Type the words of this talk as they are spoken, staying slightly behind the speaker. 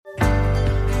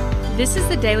This is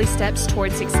the Daily Steps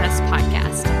Toward Success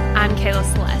podcast. I'm Kayla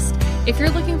Celeste. If you're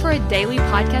looking for a daily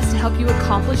podcast to help you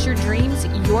accomplish your dreams,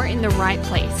 you're in the right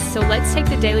place. So let's take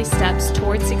the daily steps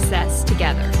toward success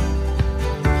together.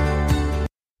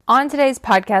 On today's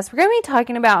podcast, we're going to be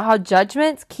talking about how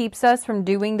judgment keeps us from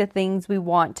doing the things we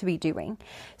want to be doing.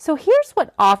 So here's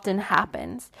what often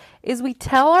happens is we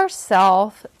tell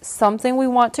ourselves something we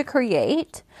want to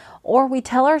create, or we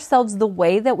tell ourselves the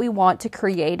way that we want to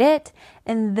create it,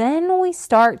 and then we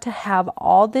start to have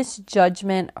all this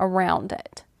judgment around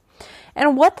it.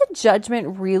 And what the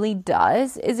judgment really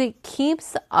does is it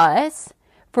keeps us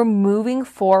from moving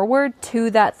forward to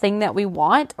that thing that we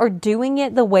want or doing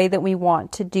it the way that we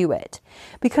want to do it.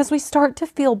 Because we start to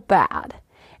feel bad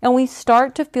and we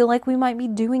start to feel like we might be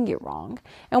doing it wrong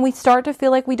and we start to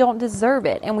feel like we don't deserve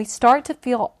it and we start to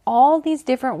feel all these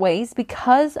different ways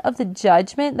because of the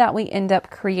judgment that we end up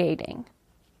creating.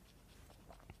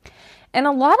 And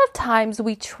a lot of times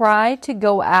we try to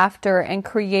go after and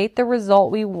create the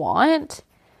result we want,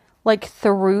 like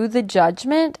through the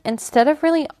judgment, instead of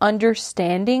really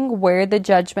understanding where the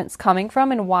judgment's coming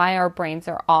from and why our brains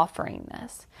are offering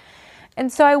this.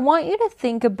 And so I want you to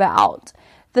think about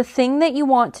the thing that you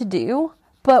want to do,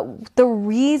 but the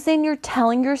reason you're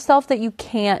telling yourself that you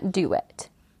can't do it.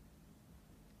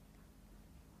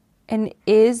 And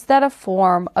is that a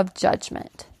form of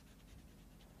judgment?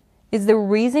 Is the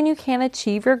reason you can't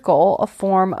achieve your goal a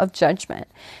form of judgment?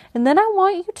 And then I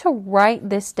want you to write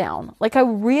this down. Like, I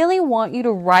really want you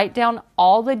to write down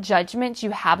all the judgments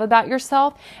you have about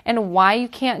yourself and why you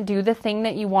can't do the thing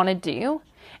that you want to do.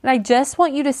 And I just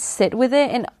want you to sit with it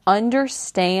and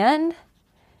understand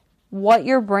what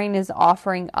your brain is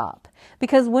offering up.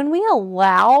 Because when we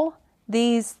allow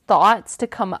these thoughts to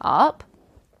come up,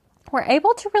 we're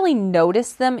able to really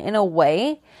notice them in a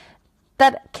way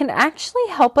that can actually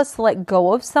help us let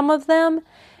go of some of them,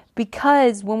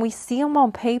 because when we see them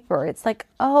on paper, it's like,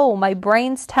 oh, my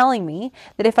brain's telling me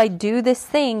that if I do this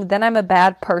thing, then I'm a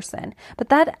bad person. But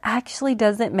that actually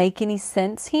doesn't make any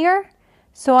sense here.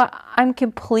 So I'm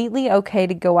completely okay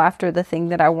to go after the thing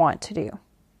that I want to do.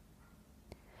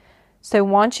 So I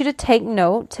want you to take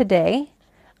note today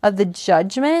of the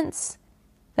judgments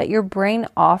that your brain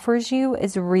offers you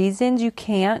as reasons you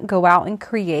can't go out and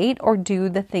create or do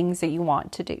the things that you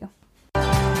want to do.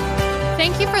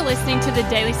 Thank you for listening to the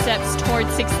Daily Steps Toward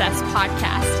Success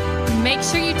podcast. Make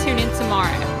sure you tune in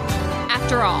tomorrow.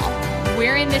 After all,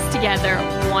 we're in this together,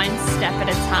 one step at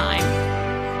a time.